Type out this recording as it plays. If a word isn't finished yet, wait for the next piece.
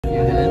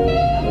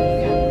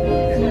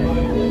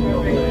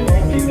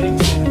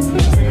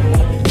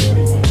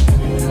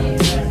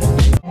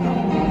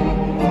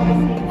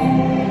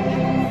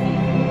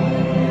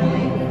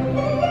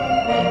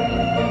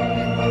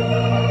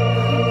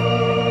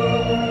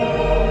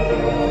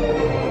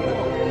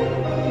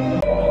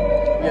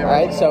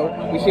right, so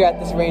we're here at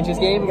this Rangers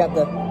game. We got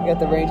the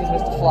Rangers,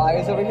 Mr.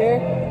 Flyers over here.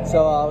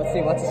 So let's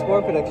see, what's the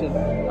score prediction?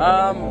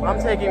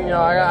 I'm taking,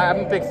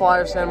 I'm a big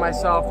Flyers fan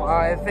myself.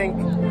 I think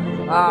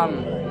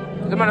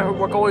no matter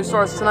what goalie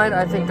starts tonight,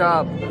 I think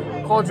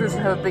Cole Drew's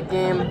gonna have a big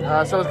game.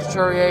 So is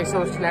Couturier,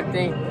 so is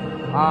Connecting.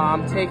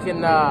 I'm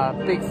taking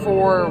big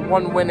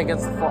 4-1 win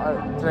against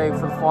today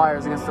for the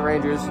Flyers against the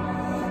Rangers.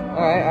 All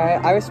right,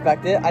 I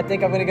respect it. I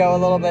think I'm gonna go a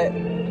little bit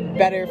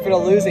better for the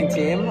losing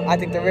team. I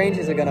think the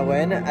Rangers are gonna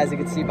win, as you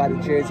can see by the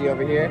jersey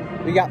over here.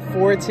 We got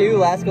 4-2.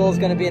 Last goal is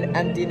gonna be an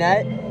empty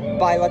net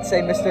by, let's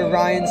say, Mr.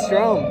 Ryan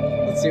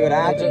Strome. Let's see what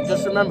happens.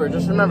 Just remember,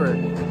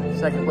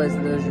 second place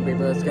in the division,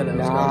 baby. Let's get it.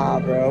 Nah,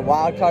 bro.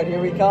 Wild card,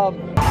 here we come.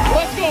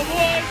 Let's go,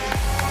 boys!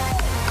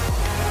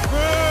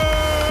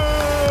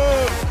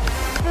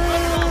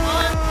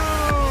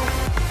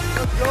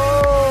 Let's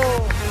go!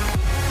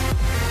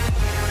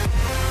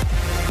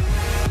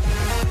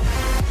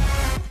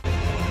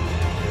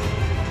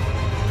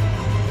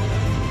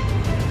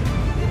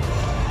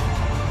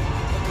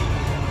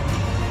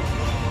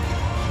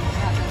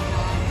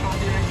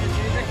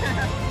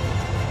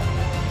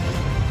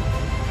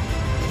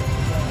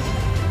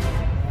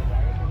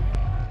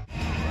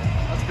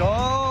 Let's go!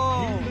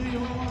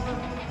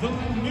 The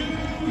New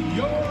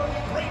York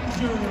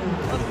Rangers.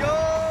 Let's go!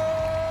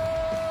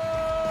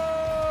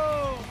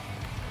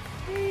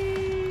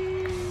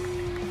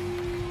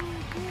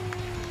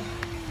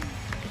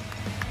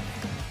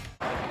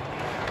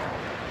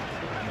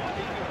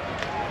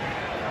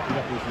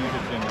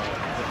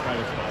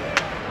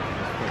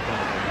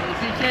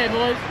 PK,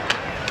 boys.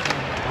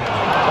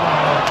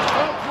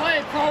 Don't play,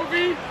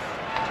 Kobe.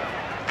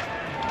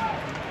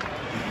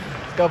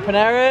 Let's go,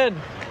 Panarin!